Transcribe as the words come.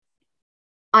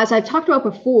as I've talked about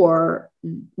before,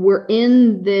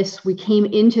 we came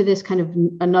into this kind of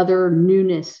another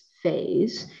newness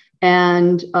phase,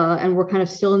 and we're kind of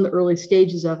still in the early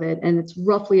stages of it. And it's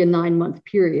roughly a 9-month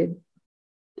period.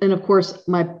 And of course,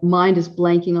 my mind is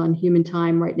blanking on human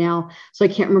time right now, so I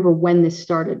can't remember when this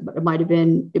started, but it might have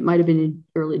been in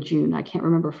early June. I can't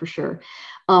remember for sure,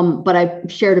 but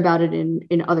I've shared about it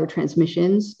in other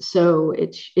transmissions, so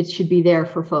it should be there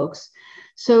for folks.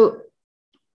 So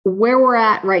where we're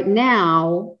at right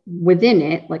now within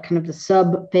it, like kind of the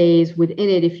sub phase within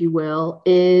it, if you will,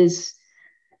 is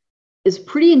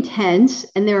pretty intense.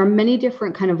 And there are many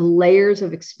different kind of layers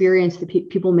of experience that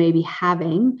people may be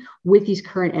having with these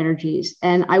current energies.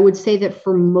 And I would say that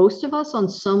for most of us on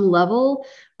some level,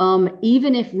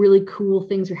 even if really cool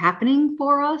things are happening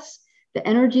for us, the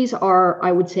energies are,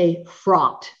 I would say,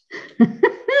 fraught.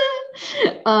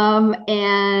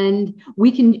 And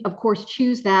we can, of course,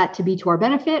 choose that to be to our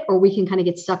benefit, or we can kind of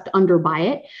get sucked under by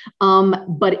it.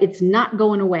 But it's not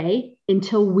going away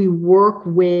until we work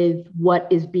with what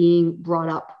is being brought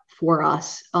up for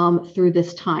us through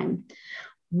this time.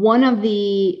 One of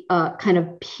the kind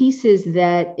of pieces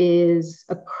that is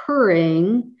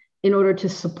occurring in order to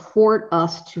support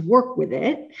us to work with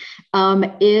it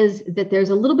is that there's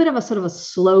a little bit of a sort of a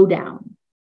slowdown.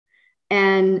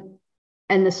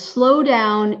 And the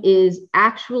slowdown is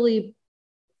actually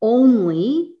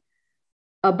only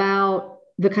about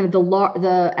the kind of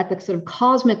at the sort of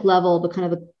cosmic level, the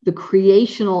kind of the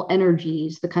creational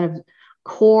energies, the kind of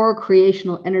core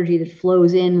creational energy that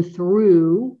flows in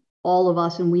through all of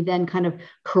us. And we then kind of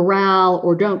corral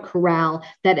or don't corral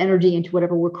that energy into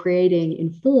whatever we're creating in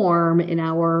form in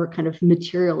our kind of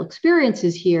material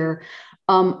experiences here.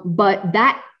 But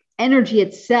that energy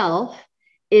itself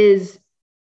is,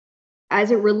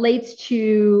 as it relates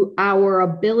to our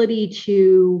ability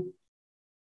to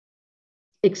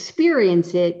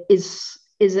experience it, is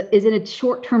in a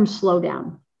short-term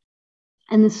slowdown.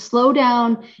 And the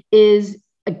slowdown is,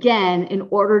 again, in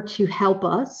order to help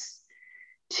us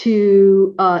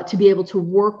to be able to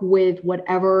work with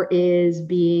whatever is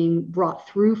being brought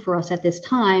through for us at this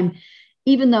time,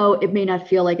 even though it may not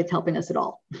feel like it's helping us at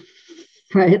all.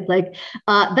 Right? Like,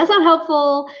 that's not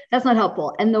helpful. That's not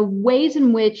helpful. And the ways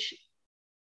in which,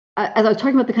 as I was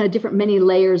talking about the kind of different many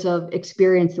layers of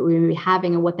experience that we may be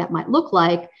having and what that might look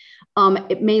like,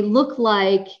 it may look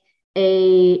like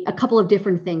a couple of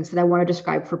different things that I want to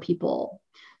describe for people.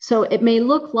 So it may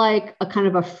look like a kind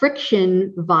of a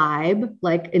friction vibe,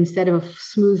 like instead of a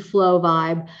smooth flow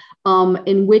vibe,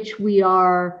 in which we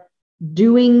are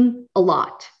doing a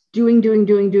lot,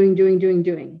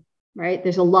 doing, right?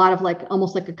 There's a lot of like,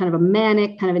 almost like a kind of a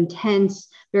manic, kind of intense,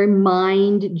 very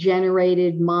mind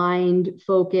generated, mind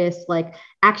focused, like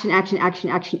action,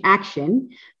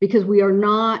 because we are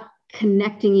not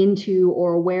connecting into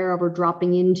or aware of or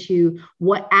dropping into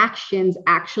what actions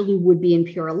actually would be in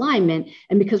pure alignment.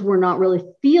 And because we're not really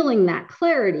feeling that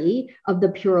clarity of the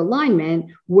pure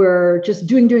alignment, we're just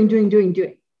doing.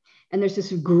 And there's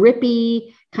this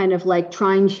grippy kind of like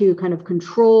trying to kind of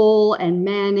control and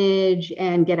manage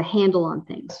and get a handle on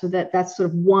things. So that's sort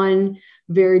of one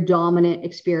very dominant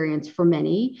experience for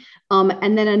many.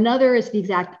 And then another is the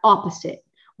exact opposite,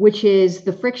 which is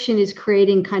the friction is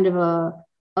creating kind of a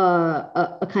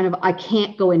kind of, I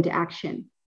can't go into action.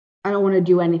 I don't want to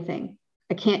do anything.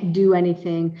 I can't do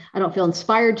anything. I don't feel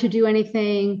inspired to do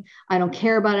anything. I don't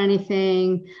care about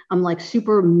anything. I'm like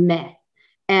super meh.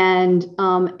 And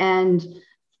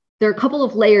there are a couple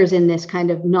of layers in this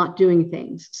kind of not doing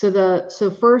things.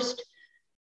 So first,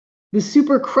 the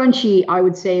super crunchy, I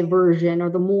would say, version, or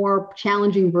the more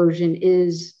challenging version,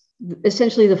 is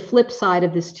essentially the flip side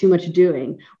of this too much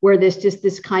doing, where there's just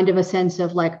this kind of a sense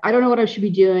of like, I don't know what I should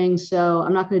be doing, so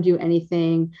I'm not going to do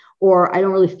anything, or I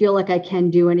don't really feel like I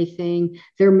can do anything.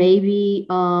 There may be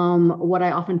what I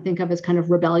often think of as kind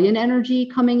of rebellion energy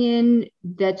coming in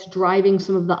that's driving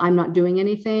some of the I'm not doing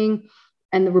anything.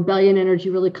 And the rebellion energy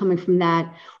really coming from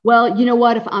that, well, you know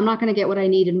what, if I'm not going to get what I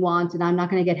need and want, and I'm not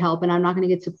going to get help, and I'm not going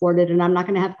to get supported, and I'm not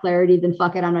going to have clarity, then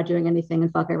fuck it, I'm not doing anything,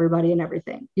 and fuck everybody and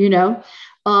everything, you know?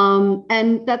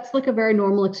 And that's like a very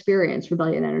normal experience,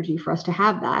 rebellion energy, for us to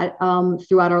have that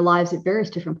throughout our lives at various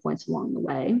different points along the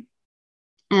way.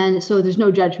 And so there's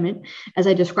no judgment as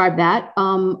I describe that,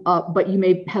 but you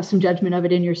may have some judgment of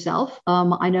it in yourself.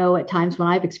 I know at times when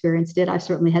I've experienced it, I've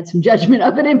certainly had some judgment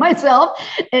of it in myself.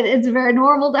 It's very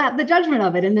normal to have the judgment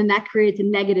of it. And then that creates a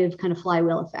negative kind of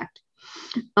flywheel effect.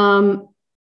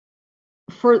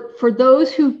 For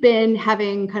those who've been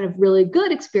having kind of really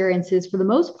good experiences, for the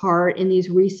most part, in these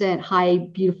recent high,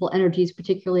 beautiful energies,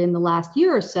 particularly in the last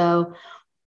year or so,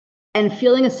 and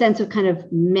feeling a sense of kind of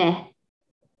meh,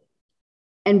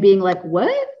 and being like,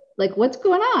 what? Like, what's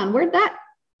going on? Where'd that,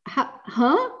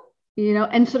 huh?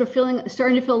 And sort of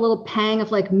starting to feel a little pang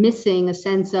of like missing a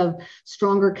sense of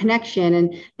stronger connection.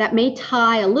 And that may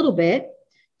tie a little bit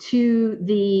to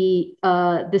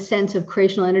the sense of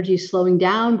creational energy slowing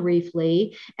down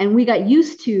briefly. And we got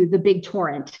used to the big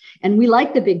torrent, and we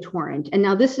like the big torrent. And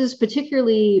now this is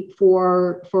particularly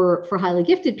for highly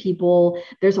gifted people.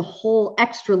 There's a whole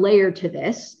extra layer to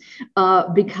this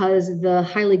because the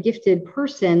highly gifted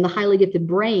person, the highly gifted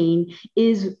brain,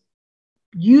 is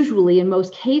usually, in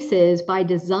most cases, by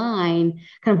design,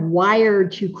 kind of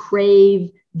wired to crave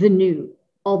the new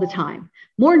all the time.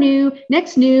 More new,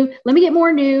 next new, let me get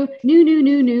more new,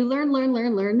 learn, la,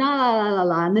 la, la,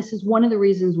 la. And this is one of the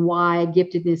reasons why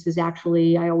giftedness is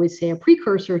actually, I always say, a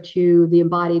precursor to the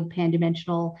embodied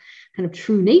pan-dimensional kind of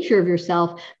true nature of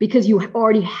yourself, because you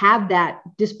already have that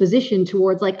disposition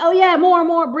towards like, oh yeah,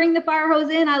 more, bring the fire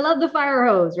hose in. I love the fire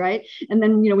hose, right? And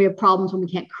then, we have problems when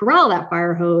we can't corral that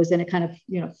fire hose and it kind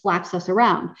of, flaps us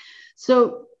around.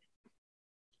 So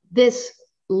this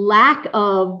lack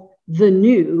of the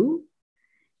new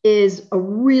is a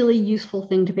really useful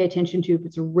thing to pay attention to if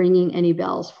it's ringing any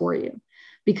bells for you,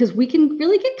 because we can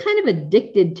really get kind of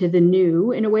addicted to the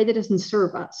new in a way that doesn't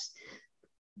serve us.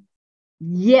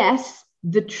 Yes,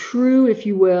 the true, if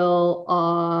you will,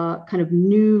 kind of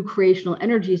new creational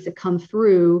energies that come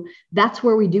through, that's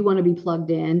where we do want to be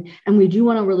plugged in. And we do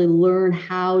want to really learn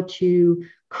how to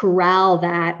corral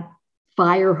that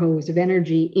fire hose of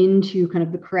energy into kind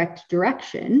of the correct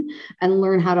direction and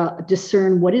learn how to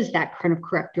discern what is that kind of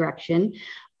correct direction.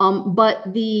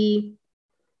 But the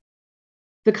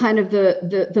kind of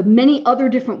the many other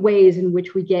different ways in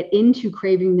which we get into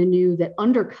craving the new that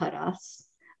undercut us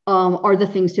are the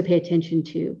things to pay attention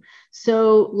to.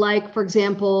 So like, for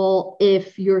example,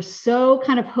 if you're so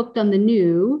kind of hooked on the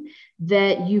new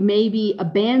that you may be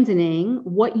abandoning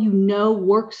what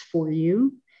works for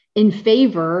you in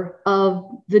favor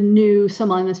of the new, some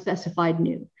unspecified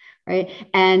new, right?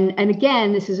 And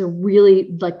again, this is a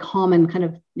really like common kind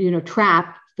of,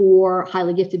 trap for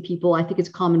highly gifted people. I think it's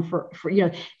common for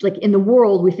like in the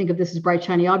world, we think of this as bright,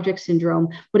 shiny object syndrome,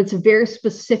 but it's a very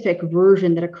specific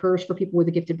version that occurs for people with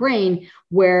a gifted brain,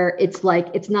 where it's like,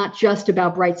 it's not just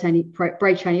about bright,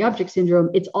 shiny object syndrome.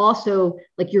 It's also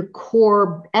like your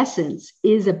core essence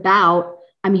is about,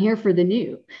 I'm here for the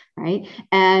new, right?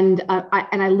 And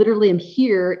I literally am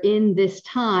here in this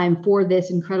time for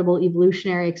this incredible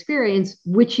evolutionary experience,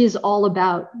 which is all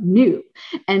about new.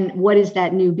 And what is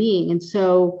that new being? And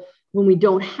so when we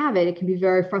don't have it, it can be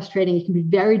very frustrating. It can be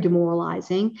very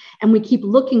demoralizing. And we keep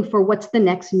looking for what's the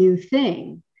next new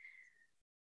thing.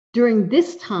 During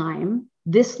this time,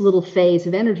 this little phase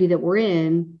of energy that we're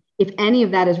in, if any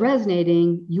of that is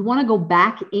resonating, you want to go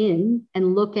back in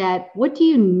and look at what do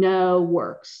you know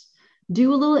works?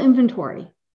 Do a little inventory,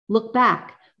 look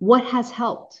back. What has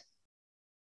helped?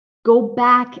 Go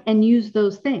back and use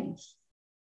those things.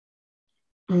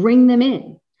 Bring them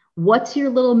in. What's your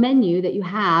little menu that you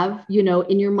have,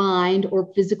 in your mind,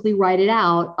 or physically write it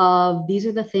out of, these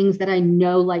are the things that I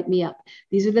know light me up.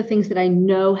 These are the things that I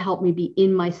know help me be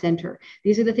in my center.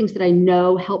 These are the things that I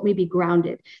know help me be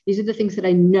grounded. These are the things that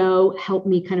I know help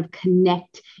me kind of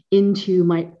connect into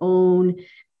my own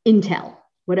intel,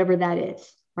 whatever that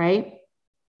is, right?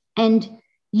 And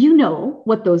you know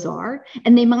what those are,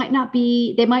 and they might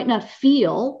not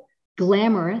feel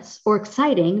glamorous or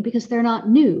exciting because they're not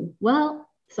new. Well,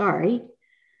 sorry.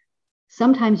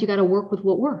 Sometimes you got to work with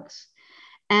what works.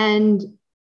 And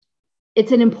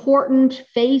it's an important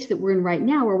phase that we're in right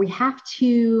now, where we have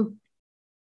to,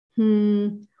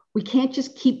 we can't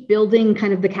just keep building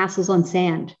kind of the castles on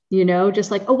sand,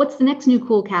 just like, oh, what's the next new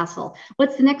cool castle?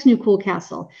 What's the next new cool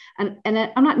castle? And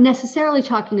I'm not necessarily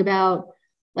talking about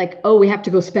like, oh, we have to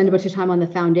go spend a bunch of time on the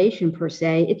foundation per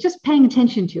se. It's just paying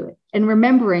attention to it and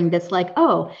remembering that's like,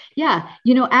 oh yeah,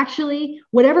 actually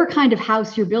whatever kind of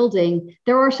house you're building,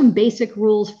 there are some basic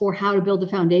rules for how to build a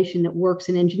foundation that works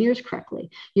and engineers correctly.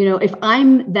 If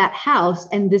I'm that house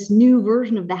and this new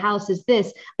version of the house is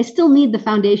this, I still need the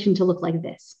foundation to look like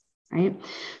this. Right.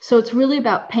 So it's really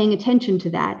about paying attention to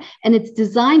that. And it's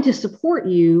designed to support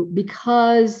you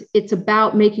because it's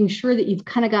about making sure that you've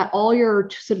kind of got all your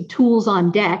sort of tools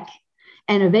on deck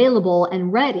and available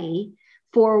and ready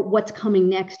for what's coming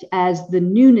next as the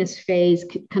newness phase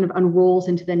kind of unrolls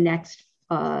into the next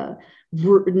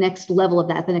level of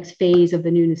that, the next phase of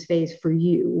the newness phase for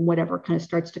you, whatever kind of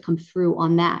starts to come through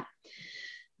on that.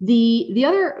 The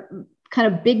other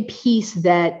kind of big piece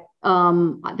that I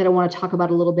want to talk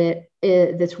about a little bit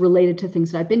that's related to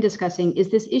things that I've been discussing is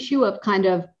this issue of kind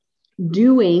of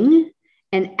doing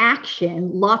and action,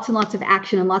 lots and lots of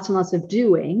action and lots of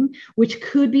doing, which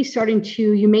could be starting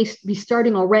to, you may be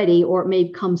starting already, or it may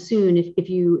come soon if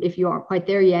you aren't quite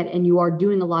there yet and you are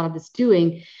doing a lot of this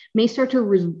doing, may start to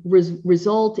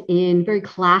result in very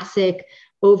classic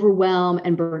overwhelm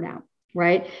and burnout,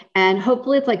 right? And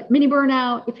hopefully it's like mini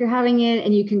burnout if you're having it,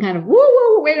 and you can kind of,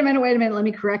 wait a minute, let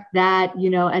me correct that,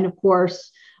 and of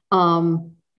course,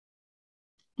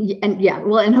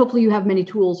 and hopefully you have many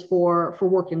tools for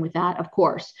working with that, of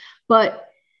course. But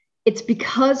it's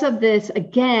because of this,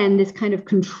 again, this kind of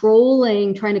trying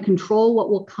to control what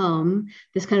will come,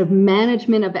 this kind of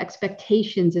management of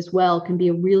expectations as well can be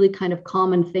a really kind of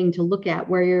common thing to look at,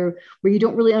 where you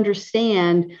don't really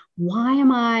understand, why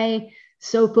am I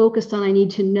so focused on, I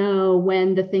need to know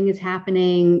when the thing is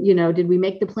happening. Did we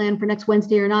make the plan for next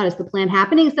Wednesday or not? Is the plan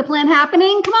happening? Is the plan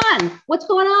happening? Come on, what's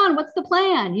going on? What's the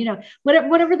plan?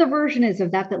 Whatever the version is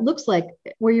of that looks like,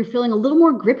 where you're feeling a little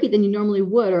more grippy than you normally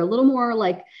would, or a little more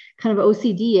like kind of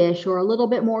OCD-ish, or a little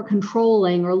bit more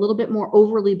controlling, or a little bit more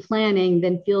overly planning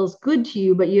than feels good to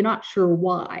you, but you're not sure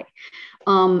why.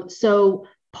 So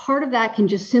part of that can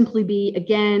just simply be,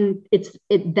 again,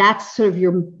 that's sort of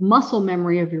your muscle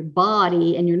memory of your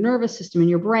body and your nervous system and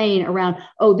your brain around,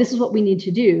 oh, this is what we need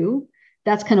to do.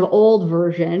 That's kind of old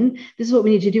version. This is what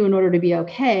we need to do in order to be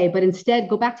okay. But instead,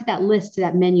 go back to that list, to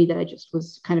that menu that I just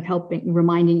was kind of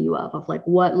reminding you of like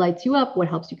what lights you up, what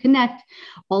helps you connect,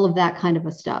 all of that kind of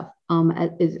a stuff.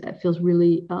 It feels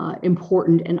really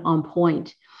important and on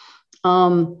point.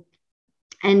 And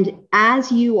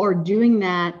as you are doing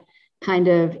that,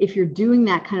 if you're doing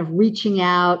that kind of reaching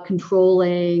out,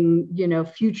 controlling,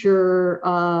 future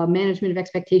management of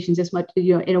expectations as much,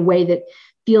 in a way that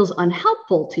feels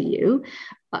unhelpful to you,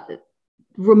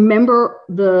 remember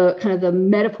the kind of the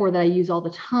metaphor that I use all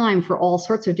the time for all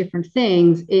sorts of different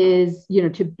things is,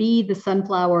 to be the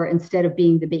sunflower instead of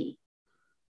being the bee,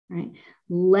 right?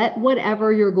 Let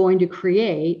whatever you're going to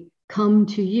create come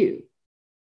to you.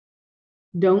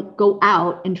 Don't go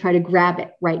out and try to grab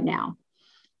it right now.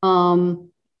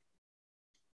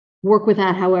 Work with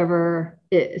that, however,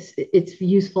 it's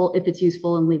useful if it's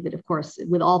useful, and leave it, of course,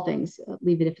 with all things,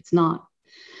 leave it if it's not.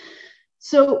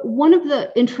 So one of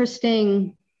the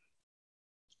interesting,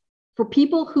 for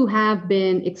people who have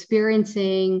been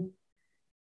experiencing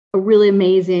a really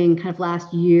amazing kind of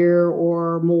last year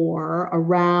or more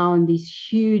around these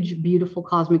huge, beautiful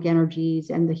cosmic energies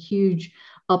and the huge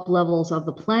up levels of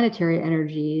the planetary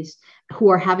energies, who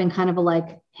are having kind of a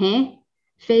like,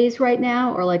 phase right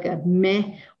now, or like a meh,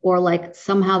 or like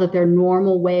somehow that their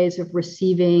normal ways of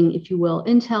receiving, if you will,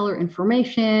 intel or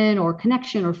information or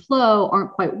connection or flow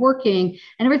aren't quite working,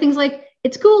 and everything's like,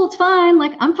 it's cool, it's fine,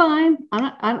 like I'm fine,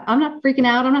 I'm not freaking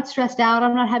out, I'm not stressed out,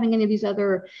 I'm not having any of these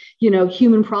other,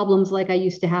 human problems like I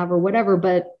used to have or whatever,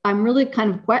 but I'm really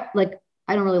kind of like,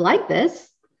 I don't really like this.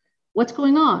 What's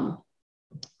going on?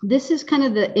 This is kind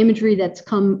of the imagery that's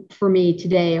come for me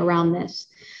today around this.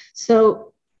 So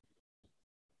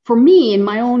for me, in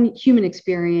my own human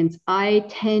experience, I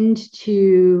tend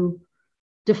to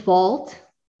default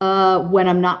when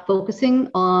I'm not focusing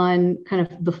on kind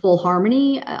of the full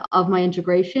harmony of my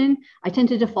integration. I tend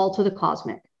to default to the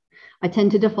cosmic. I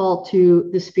tend to default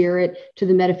to the spirit, to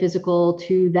the metaphysical,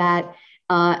 to that,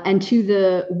 and to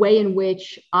the way in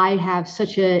which I have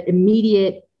such an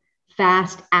immediate,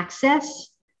 fast access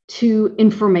to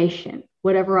information.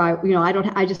 Whatever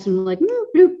I just am like,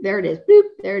 boop, there it is, boop,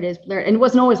 there it is. And it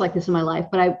wasn't always like this in my life,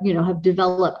 but I, have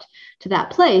developed to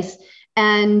that place.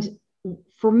 And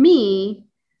for me,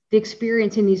 the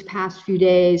experience in these past few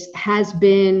days has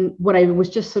been what I was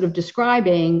just sort of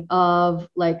describing of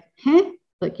like,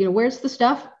 where's the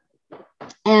stuff?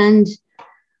 And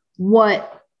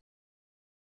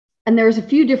there's a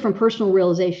few different personal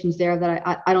realizations there that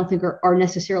I don't think are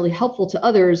necessarily helpful to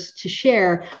others to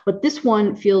share, but this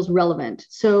one feels relevant.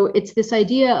 So it's this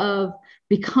idea of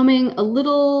becoming a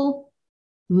little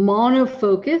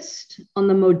monofocused on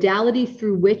the modality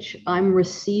through which I'm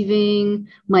receiving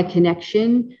my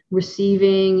connection,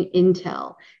 receiving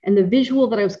intel. And the visual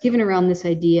that I was given around this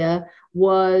idea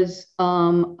was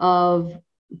of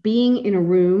being in a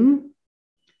room.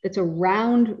 It's a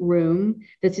round room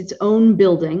that's its own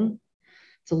building.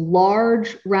 It's a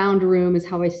large round room is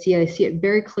how I see it. I see it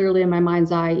very clearly in my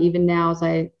mind's eye, even now as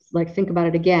I think about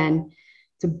it again.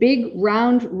 It's a big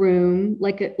round room,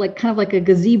 kind of like a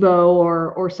gazebo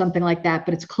or something like that,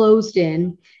 but it's closed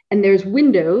in, and there's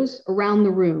windows around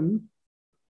the room,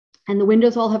 and the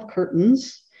windows all have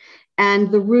curtains,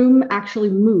 and the room actually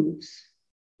moves.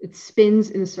 It spins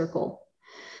in a circle.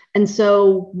 And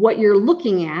so what you're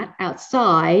looking at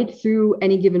outside through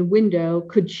any given window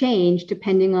could change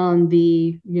depending on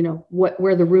the,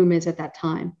 where the room is at that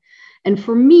time. And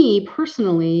for me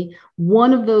personally,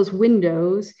 one of those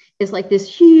windows is like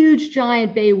this huge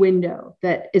giant bay window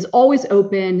that is always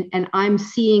open, and I'm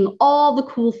seeing all the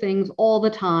cool things all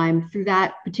the time through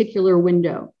that particular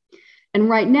window. And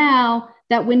right now,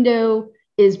 that window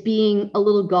is being a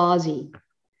little gauzy.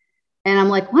 And I'm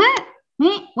like, what?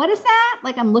 What is that?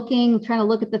 Like I'm trying to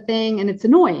look at the thing, and it's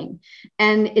annoying.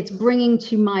 And it's bringing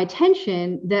to my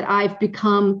attention that I've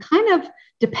become kind of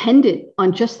dependent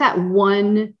on just that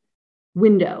one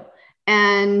window.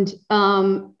 And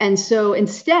so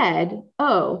instead,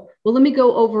 let me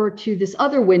go over to this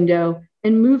other window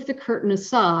and move the curtain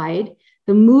aside.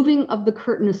 The moving of the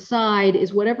curtain aside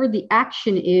is whatever the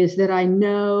action is that I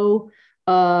know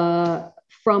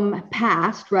from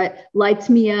past, right? Lights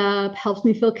me up, helps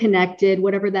me feel connected,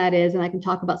 whatever that is. And I can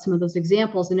talk about some of those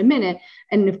examples in a minute.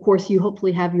 And of course, you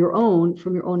hopefully have your own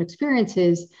from your own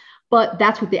experiences. But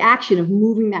that's what the action of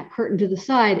moving that curtain to the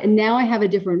side. And now I have a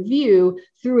different view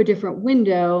through a different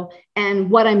window. And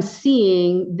what I'm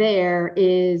seeing there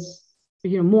is,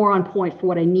 more on point for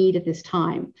what I need at this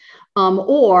time.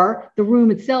 Or the room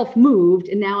itself moved,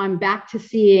 and now I'm back to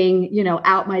seeing,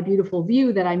 out my beautiful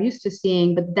view that I'm used to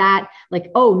seeing. But that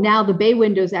now the bay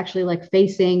window is actually like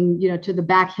facing, to the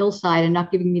back hillside and not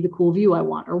giving me the cool view I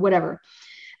want or whatever.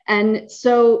 And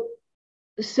so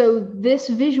this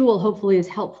visual hopefully is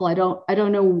helpful. I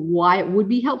don't know why it would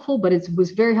be helpful, but it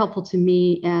was very helpful to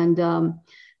me,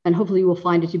 and hopefully you will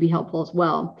find it to be helpful as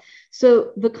well.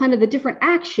 So the different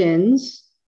actions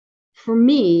for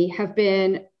me have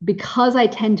been, because I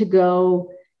tend to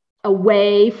go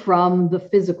away from the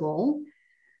physical.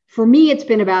 For me, it's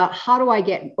been about how do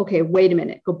I wait a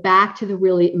minute, go back to the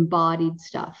really embodied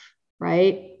stuff,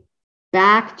 right?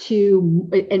 Back to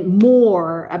and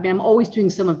more. I mean, I'm always doing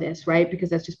some of this, right? Because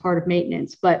that's just part of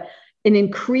maintenance, but an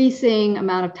increasing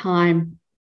amount of time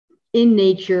in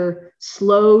nature,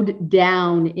 slowed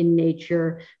down in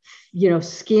nature,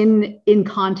 skin in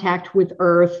contact with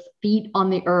earth, feet on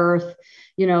the earth,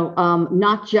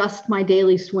 not just my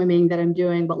daily swimming that I'm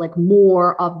doing, but like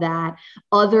more of that,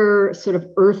 other sort of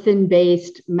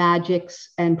earthen-based magics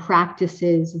and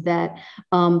practices that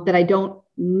I don't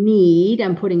need,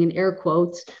 I'm putting in air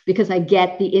quotes, because I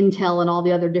get the intel in all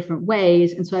the other different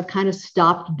ways. And so I've kind of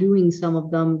stopped doing some of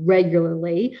them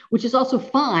regularly, which is also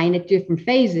fine at different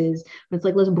phases. But it's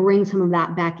like, let's bring some of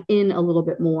that back in a little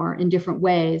bit more in different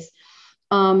ways.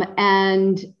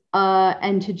 And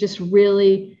to just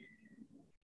really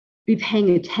be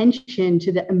paying attention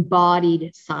to the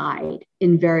embodied side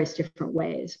in various different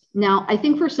ways. Now, I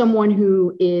think for someone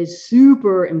who is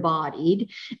super embodied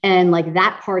and like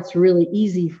that part's really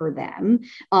easy for them,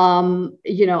 I'm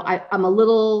a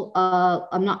little,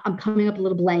 I'm coming up a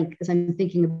little blank as I'm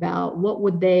thinking about what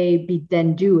would they be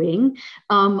then doing.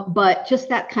 But just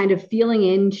that kind of feeling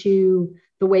into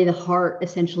the way the heart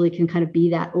essentially can kind of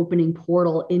be that opening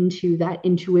portal into that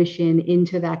intuition,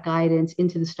 into that guidance,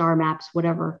 into the star maps,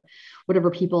 whatever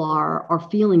people are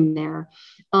feeling there.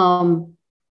 And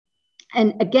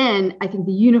again, I think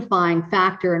the unifying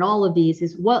factor in all of these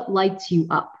is what lights you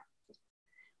up.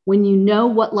 When you know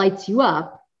what lights you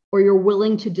up, or you're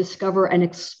willing to discover and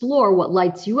explore what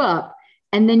lights you up,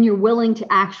 and then you're willing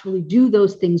to actually do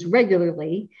those things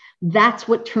regularly, that's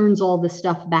what turns all this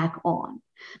stuff back on.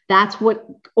 That's what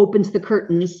opens the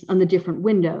curtains on the different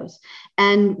windows.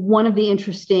 And one of the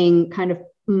interesting kind of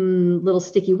little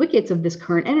sticky wickets of this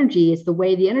current energy is the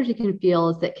way the energy can feel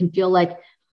is that can feel like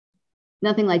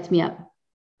nothing lights me up.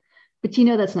 But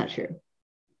that's not true.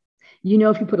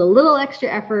 If you put a little extra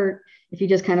effort, if you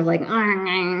just kind of like,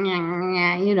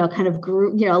 kind of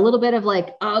grew, a little bit of like,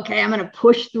 okay, I'm going to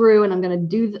push through and I'm going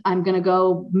to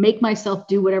go make myself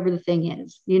do whatever the thing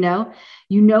is,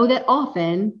 that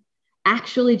often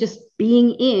actually just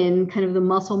being in kind of the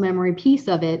muscle memory piece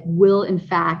of it will in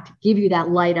fact give you that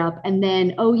light up. And then,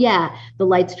 the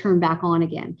lights turn back on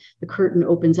again. The curtain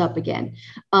opens up again.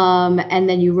 And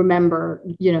then you remember,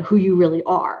 who you really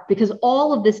are, because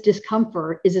all of this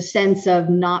discomfort is a sense of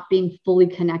not being fully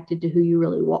connected to who you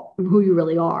really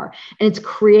are. And it's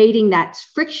creating that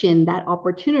friction, that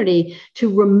opportunity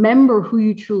to remember who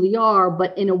you truly are,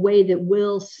 but in a way that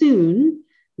will soon,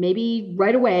 maybe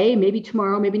right away, maybe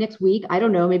tomorrow, maybe next week, I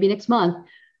don't know, maybe next month,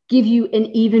 give you an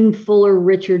even fuller,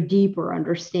 richer, deeper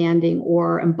understanding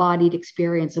or embodied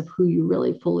experience of who you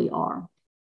really fully are.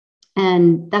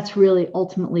 And that's really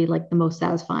ultimately like the most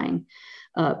satisfying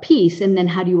piece. And then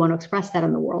how do you want to express that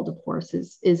in the world, of course,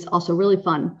 is also really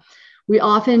fun. We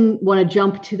often want to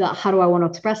jump to the, how do I want to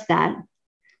express that?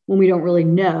 when we don't really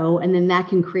know. And then that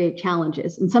can create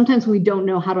challenges. And sometimes we don't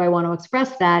know, how do I want to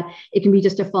express that? It can be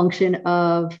just a function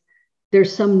of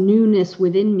there's some newness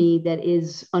within me that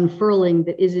is unfurling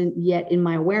that isn't yet in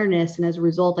my awareness. And as a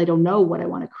result, I don't know what I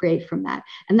want to create from that.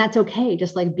 And that's okay.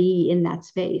 Just like be in that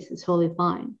space. It's totally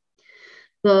fine.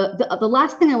 The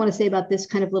last thing I want to say about this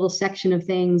kind of little section of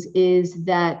things is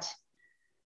that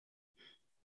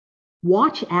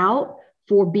watch out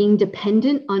for being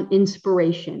dependent on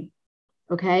inspiration.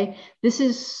 Okay. This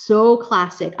is so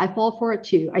classic. I fall for it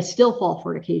too. I still fall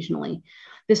for it occasionally.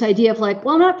 This idea of like,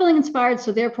 well, I'm not feeling inspired,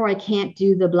 so therefore I can't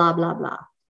do the blah, blah, blah.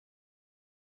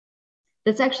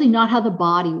 That's actually not how the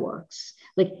body works.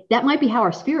 Like that might be how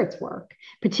our spirits work,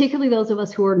 particularly those of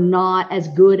us who are not as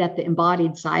good at the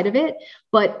embodied side of it,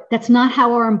 but that's not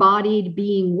how our embodied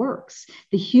being works.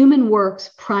 The human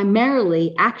works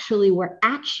primarily actually where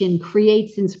action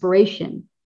creates inspiration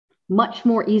much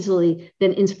more easily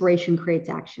than inspiration creates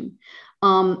action.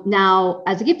 Now,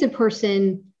 as a gifted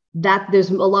person, that there's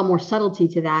a lot more subtlety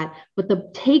to that. But the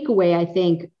takeaway, I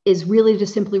think, is really to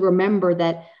simply remember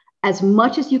that as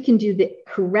much as you can do the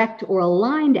correct or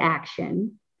aligned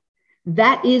action,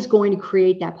 that is going to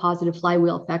create that positive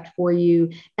flywheel effect for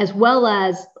you, as well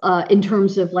as in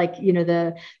terms of like, you know,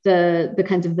 the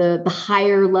kinds of the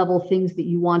higher level things that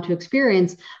you want to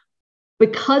experience,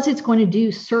 because it's going to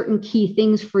do certain key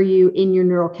things for you in your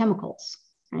neurochemicals,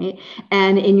 right?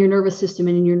 And in your nervous system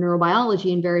and in your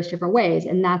neurobiology in various different ways.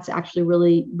 And that's actually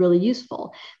really, really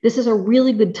useful. This is a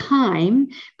really good time,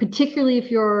 particularly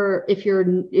if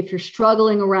you're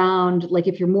struggling around, like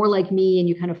if you're more like me and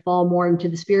you kind of fall more into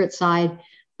the spirit side.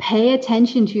 Pay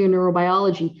attention to your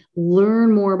neurobiology,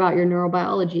 learn more about your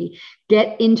neurobiology,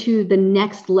 get into the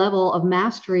next level of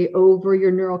mastery over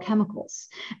your neurochemicals.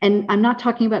 And I'm not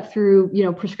talking about through, you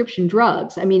know, prescription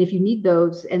drugs. I mean, if you need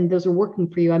those and those are working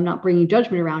for you, I'm not bringing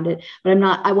judgment around it, but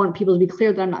I want people to be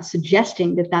clear that I'm not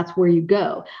suggesting that that's where you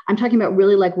go. I'm talking about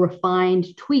really like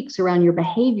refined tweaks around your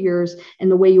behaviors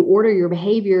and the way you order your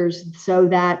behaviors so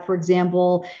that, for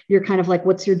example, you're kind of like,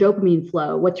 what's your dopamine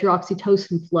flow? What's your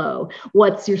oxytocin flow?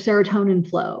 What's your serotonin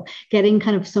flow? Getting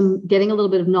a little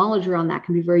bit of knowledge around that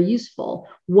can be very useful.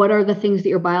 What are the things that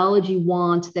your biology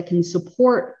wants that can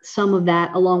support some of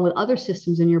that, along with other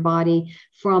systems in your body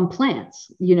from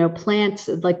plants? You know, plants,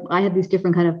 like I have these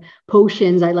different kind of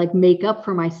potions I like make up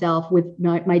for myself with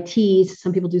my teas.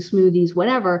 Some people do smoothies,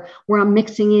 whatever, where I'm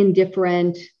mixing in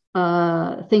different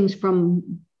things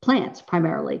from plants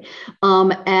primarily.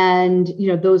 And, you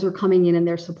know, those are coming in and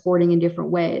they're supporting in different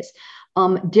ways.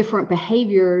 Different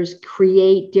behaviors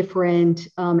create different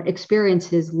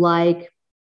experiences, like,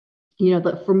 you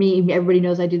know, for me, everybody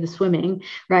knows I do the swimming,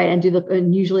 right?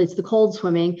 And usually it's the cold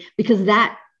swimming, because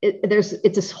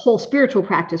it's a whole spiritual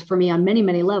practice for me on many,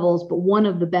 many levels. But one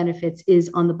of the benefits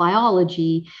is on the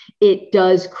biology. It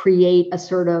does create a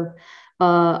sort of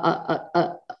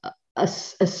a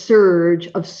surge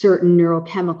of certain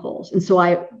neurochemicals. And so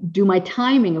I do my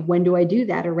timing of when do I do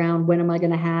that around when am I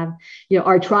going to have, you know,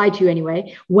 or I try to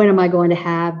anyway, when am I going to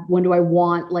have, when do I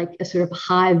want like a sort of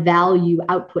high value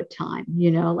output time,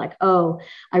 you know, like, oh,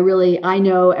 I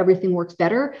know everything works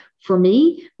better for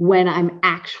me when I'm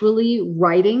actually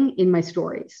writing in my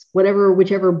stories,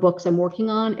 whichever books I'm working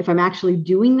on. If I'm actually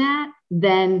doing that,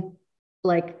 then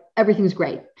like everything's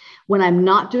great. When I'm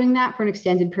not doing that for an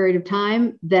extended period of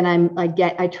time, then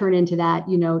I turn into that,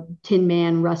 you know, Tin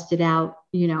Man rusted out,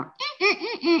 you know,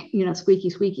 squeaky,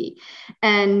 squeaky.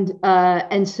 And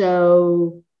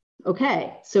so,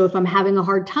 okay. So if I'm having a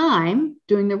hard time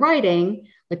doing the writing,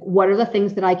 like what are the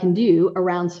things that I can do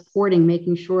around supporting,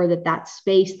 making sure that that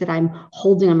space that I'm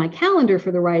holding on my calendar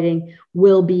for the writing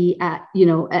will be at, you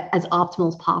know, as optimal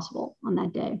as possible on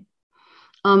that day.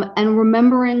 And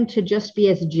remembering to just be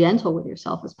as gentle with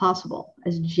yourself as possible,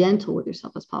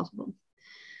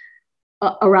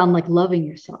 around like loving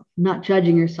yourself, not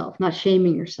judging yourself, not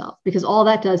shaming yourself, because all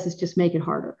that does is just make it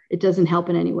harder. It doesn't help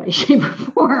in any way, shape, or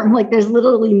form. Like there's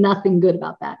literally nothing good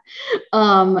about that.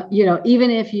 You know,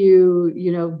 even if you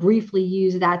know, briefly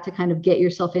use that to kind of get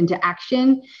yourself into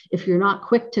action, if you're not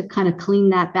quick to kind of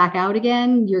clean that back out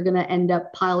again, you're going to end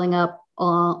up piling up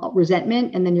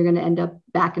resentment, and then you're going to end up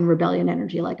back in rebellion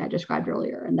energy like I described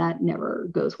earlier, and that never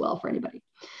goes well for anybody.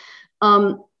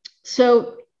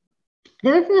 So the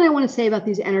other thing that I want to say about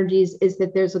these energies is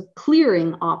that there's a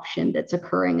clearing option that's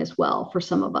occurring as well for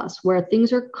some of us, where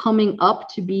things are coming up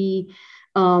to be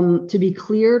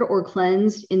cleared or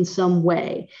cleansed in some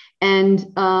way.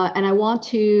 And I want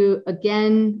to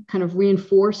again kind of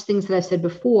reinforce things that I said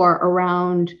before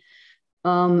around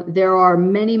there are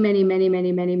many, many, many,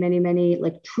 many, many, many, many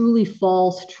like truly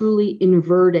false, truly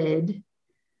inverted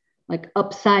like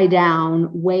upside down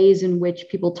ways in which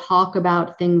people talk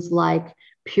about things like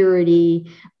purity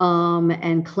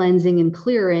and cleansing and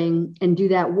clearing and do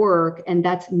that work. And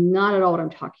that's not at all what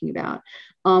I'm talking about.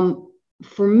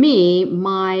 For me,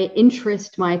 my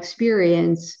interest, my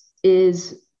experience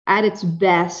is at its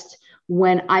best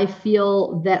when I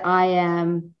feel that I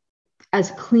am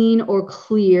as clean or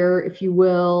clear, if you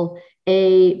will,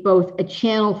 both a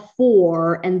channel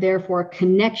for and therefore a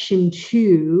connection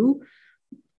to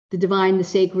the divine, the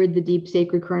sacred, the deep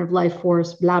sacred current of life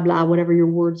force, blah, blah, whatever your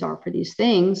words are for these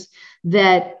things,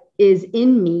 that is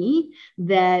in me,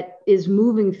 that is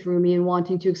moving through me and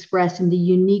wanting to express in the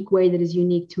unique way that is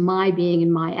unique to my being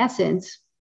and my essence.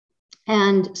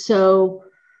 And so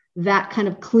that kind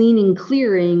of cleaning,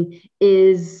 clearing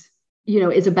is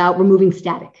about removing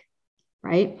static,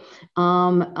 right?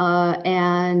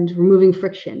 And removing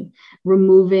friction,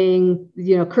 removing,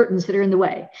 curtains that are in the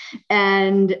way.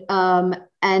 And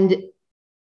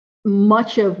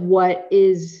much of what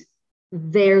is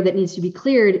there that needs to be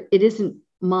cleared, it isn't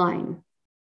mine.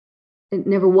 It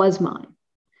never was mine.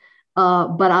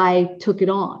 But I took it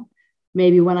on.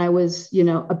 Maybe when I was,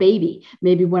 a baby,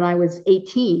 maybe when I was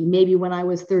 18, maybe when I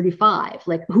was 35,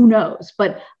 like who knows,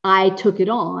 but I took it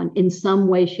on in some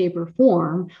way, shape or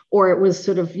form, or it was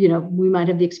sort of, we might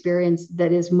have the experience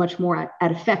that is much more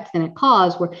at effect than at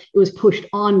cause, where it was pushed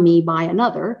on me by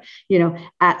another,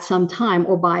 at some time,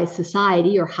 or by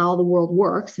society, or how the world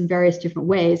works in various different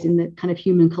ways in the kind of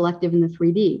human collective in the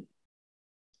 3D.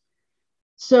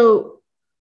 So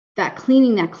that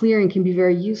cleaning, that clearing can be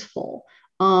very useful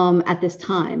at this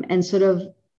time. And sort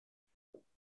of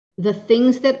the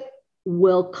things that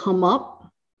will come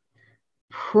up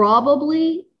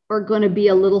probably are going to be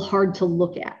a little hard to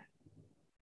look at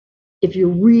if you're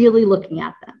really looking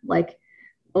at them. Like,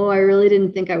 oh, I really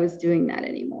didn't think I was doing that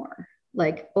anymore.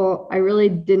 Like, oh, I really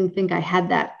didn't think I had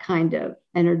that kind of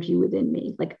energy within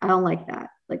me. Like, I don't like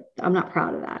that. Like, I'm not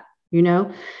proud of that,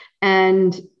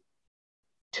 And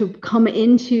to come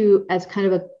into as kind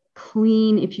of a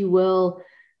clean, if you will,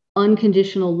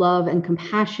 unconditional love and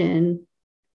compassion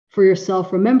for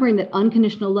yourself, remembering that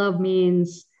unconditional love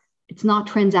means it's not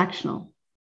transactional.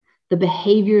 The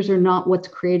behaviors are not what's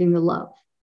creating the love.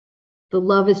 The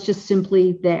love is just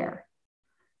simply there.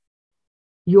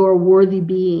 You're a worthy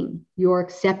being. You're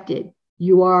accepted.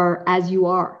 You are as you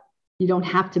are. You don't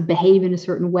have to behave in a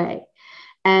certain way.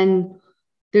 And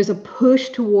there's a push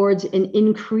towards an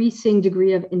increasing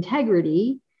degree of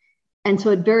integrity. And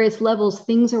so at various levels,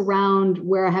 things around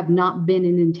where I have not been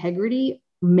in integrity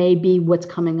may be what's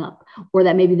coming up, or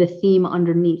that may be the theme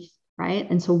underneath, right?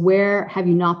 And so where have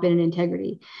you not been in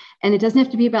integrity? And it doesn't have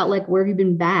to be about like, where have you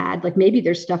been bad? Like maybe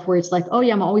there's stuff where it's like, oh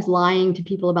yeah, I'm always lying to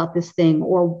people about this thing,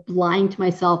 or lying to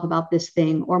myself about this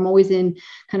thing, or I'm always in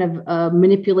kind of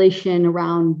manipulation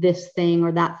around this thing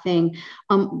or that thing.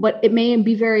 But it may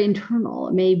be very internal.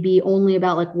 It may be only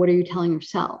about like, what are you telling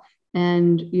yourself?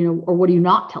 And, or what are you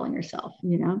not telling yourself,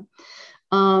 and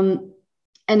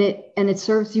it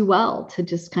serves you well to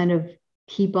just kind of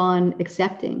keep on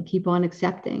accepting.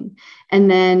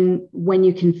 And then when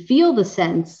you can feel the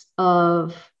sense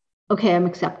of, okay, I'm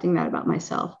accepting that about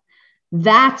myself,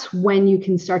 that's when you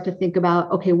can start to think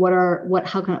about, okay,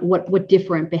 what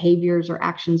different behaviors or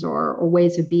actions or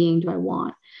ways of being do I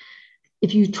want?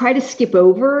 If you try to skip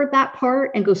over that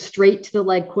part and go straight to the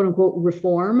like quote unquote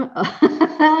reform,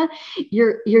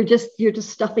 you're just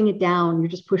stuffing it down. You're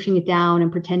just pushing it down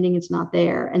and pretending it's not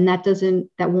there. And that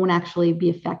won't actually be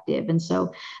effective. And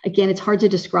so again, it's hard to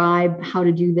describe how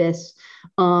to do this,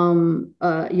 in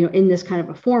this kind of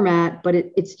a format, but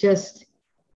it's just,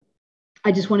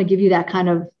 I just want to give you that kind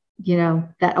of,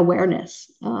 that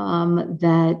awareness,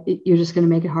 that you're just going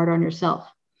to make it harder on yourself.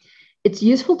 It's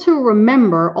useful to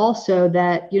remember also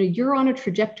that you're on a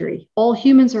trajectory. All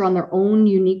humans are on their own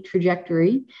unique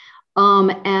trajectory,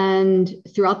 and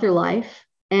throughout their life.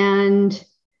 And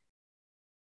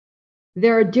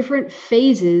there are different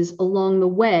phases along the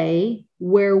way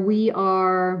where we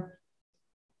are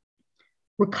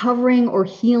recovering or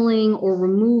healing or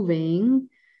removing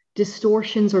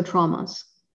distortions or traumas.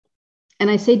 And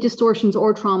I say distortions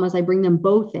or traumas, I bring them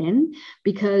both in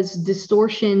because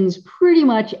distortions, pretty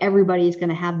much everybody is going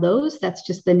to have those. That's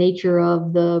just the nature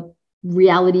of the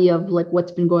reality of like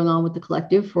what's been going on with the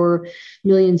collective for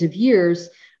millions of years,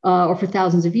 or for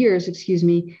thousands of years, excuse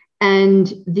me.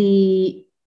 And the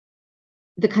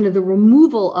kind of the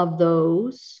removal of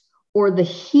those or the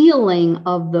healing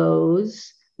of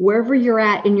those, wherever you're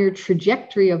at in your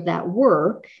trajectory of that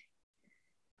work,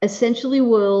 essentially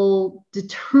will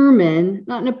determine,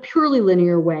 not in a purely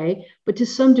linear way, but to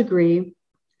some degree,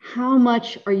 how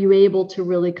much are you able to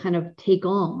really kind of take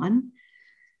on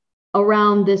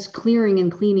around this clearing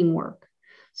and cleaning work.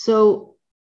 So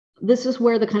this is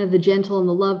where the kind of the gentle and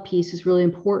the love piece is really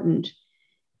important.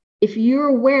 If you're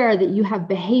aware that you have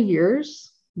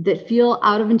behaviors that feel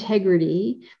out of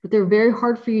integrity, but they're very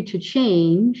hard for you to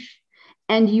change,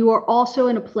 and you are also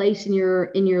in a place in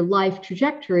your life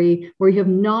trajectory where you have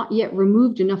not yet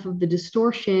removed enough of the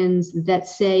distortions that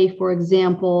say, for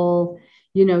example,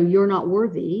 you're not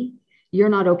worthy, you're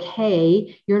not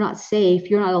okay, you're not safe,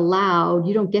 you're not allowed,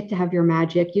 you don't get to have your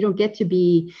magic, you don't get to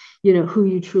be, who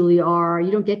you truly are,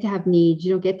 you don't get to have needs,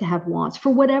 you don't get to have wants. For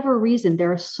whatever reason,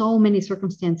 there are so many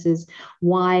circumstances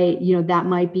why, that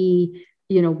might be,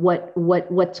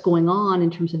 what's going on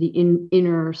in terms of the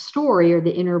inner story or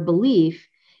the inner belief.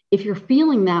 If you're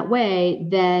feeling that way,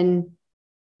 then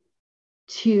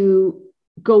to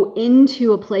go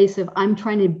into a place of I'm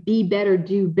trying to be better,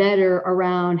 do better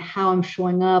around how I'm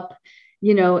showing up,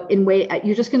 in way,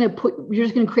 you're just going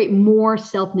to create more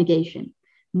self-negation,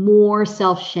 more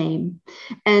self-shame.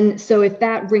 And so if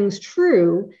that rings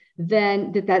true,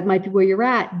 then that might be where you're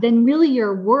at. Then really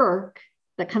your work,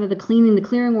 that kind of the cleaning, the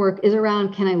clearing work, is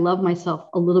around, can I love myself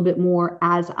a little bit more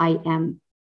as I am?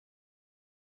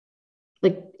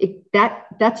 Like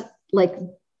that's like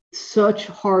such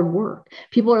hard work.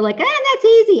 People are like, that's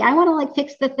easy. I want to like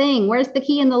fix the thing. Where's the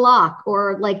key in the lock?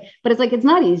 Or like, but it's like, it's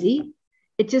not easy.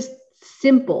 It's just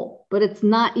simple, but it's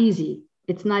not easy.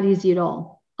 It's not easy at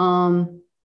all. And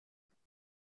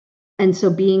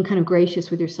so being kind of gracious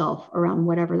with yourself around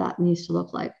whatever that needs to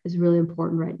look like is really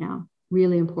important right now.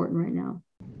 Really important right now.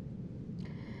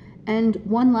 And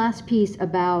one last piece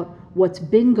about what's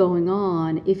been going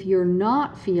on if you're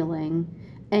not feeling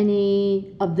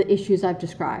any of the issues I've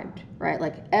described, right?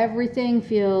 Like everything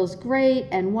feels great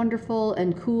and wonderful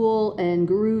and cool and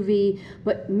groovy,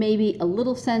 but maybe a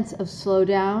little sense of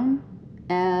slowdown,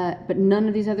 but none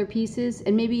of these other pieces,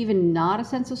 and maybe even not a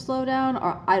sense of slowdown,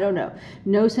 or I don't know,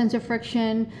 no sense of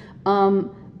friction.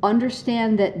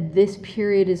 Understand that this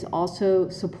period is also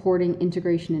supporting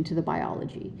integration into the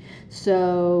biology.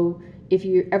 So if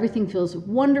everything feels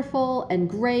wonderful and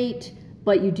great,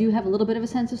 but you do have a little bit of a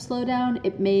sense of slowdown,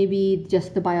 it may be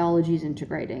just the biology is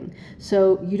integrating.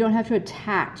 So you don't have to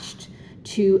attach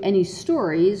to any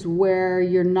stories where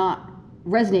you're not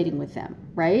resonating with them,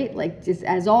 right? Like, just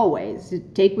as always,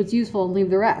 take what's useful and leave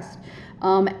the rest.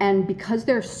 And because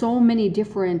there's so many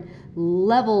different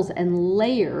levels and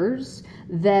layers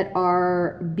that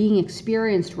are being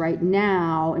experienced right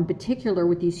now, in particular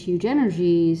with these huge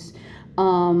energies,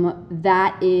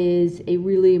 that is a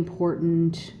really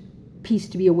important piece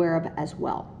to be aware of as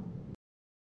well.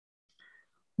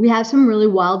 We have some really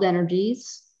wild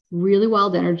energies,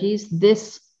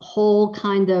 This whole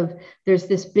kind of, there's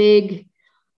this big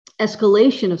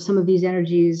escalation of some of these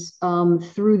energies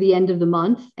through the end of the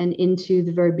month and into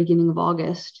the very beginning of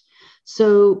August.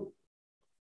 So,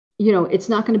 it's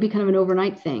not going to be kind of an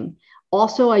overnight thing.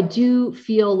 Also, I do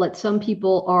feel that some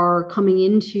people are coming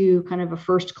into kind of a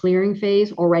first clearing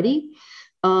phase already,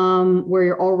 where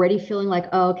you're already feeling like,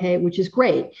 oh, okay, which is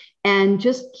great. And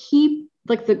just keep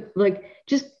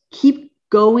just keep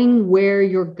going where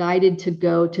you're guided to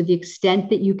go to the extent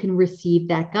that you can receive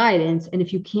that guidance. And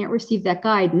if you can't receive that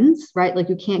guidance, right, like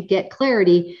you can't get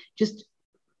clarity, just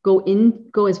go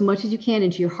as much as you can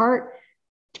into your heart,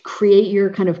 create your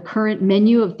kind of current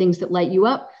menu of things that light you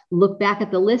up, look back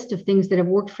at the list of things that have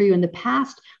worked for you in the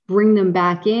past, bring them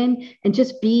back in, and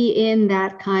just be in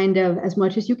that kind of, as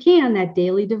much as you can, that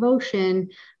daily devotion,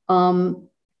 and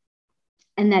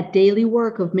that daily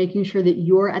work of making sure that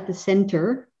you're at the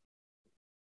center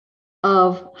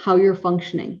of how you're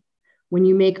functioning. When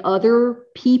you make other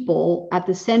people at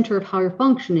the center of how you're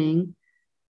functioning,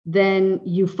 then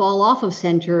you fall off of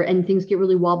center and things get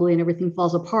really wobbly and everything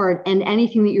falls apart. And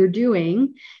anything that you're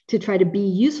doing to try to be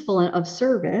useful and of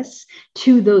service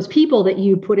to those people that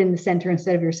you put in the center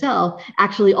instead of yourself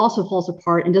actually also falls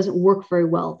apart and doesn't work very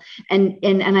well. And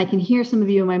I can hear some of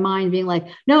you in my mind being like,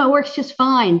 no, it works just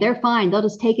fine. They're fine. They'll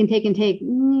just take and take and take.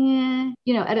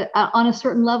 Yeah, on a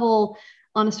certain level,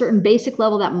 on a certain basic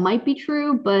level, that might be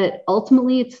true, but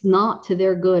ultimately it's not to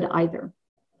their good either.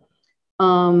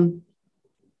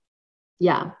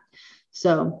 Yeah.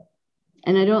 So,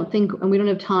 and I don't think, and we don't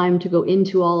have time to go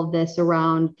into all of this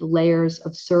around the layers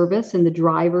of service and the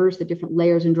drivers, the different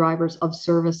layers and drivers of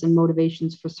service and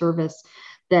motivations for service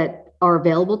that are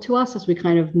available to us as we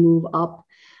kind of move up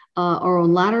our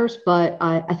own ladders. But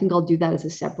I think I'll do that as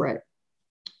a separate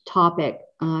topic,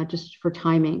 just for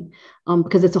timing,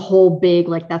 because it's a whole big,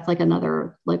 that's like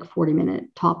another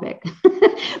 40-minute topic,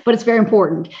 but it's very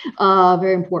important,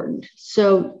 very important.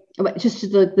 So just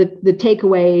the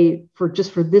takeaway for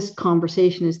this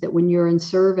conversation is that when you're in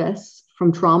service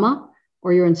from trauma,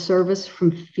 or you're in service from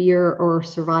fear or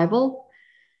survival,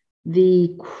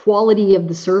 the quality of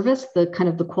the service, the kind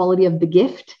of the quality of the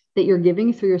gift that you're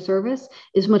giving through your service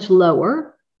is much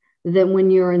lower than when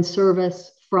you're in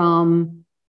service from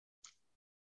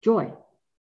joy.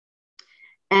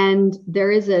 And there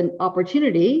is an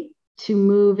opportunity to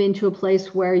move into a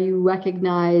place where you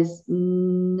recognize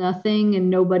nothing and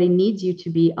nobody needs you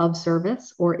to be of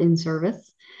service or in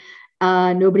service.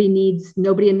 Nobody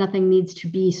and nothing needs to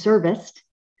be serviced.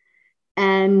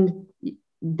 And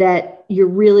that you're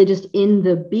really just in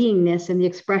the beingness and the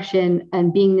expression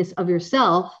and beingness of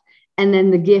yourself. And then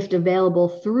the gift available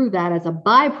through that as a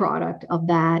byproduct of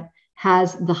that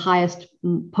has the highest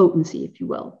potency, if you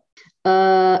will.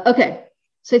 Okay.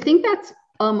 So I think that's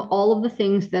all of the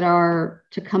things that are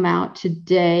to come out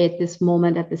today at this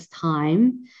moment, at this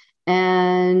time.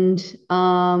 And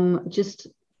just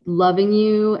loving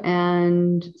you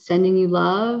and sending you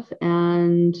love,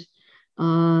 and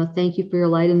thank you for your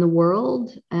light in the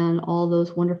world and all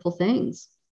those wonderful things.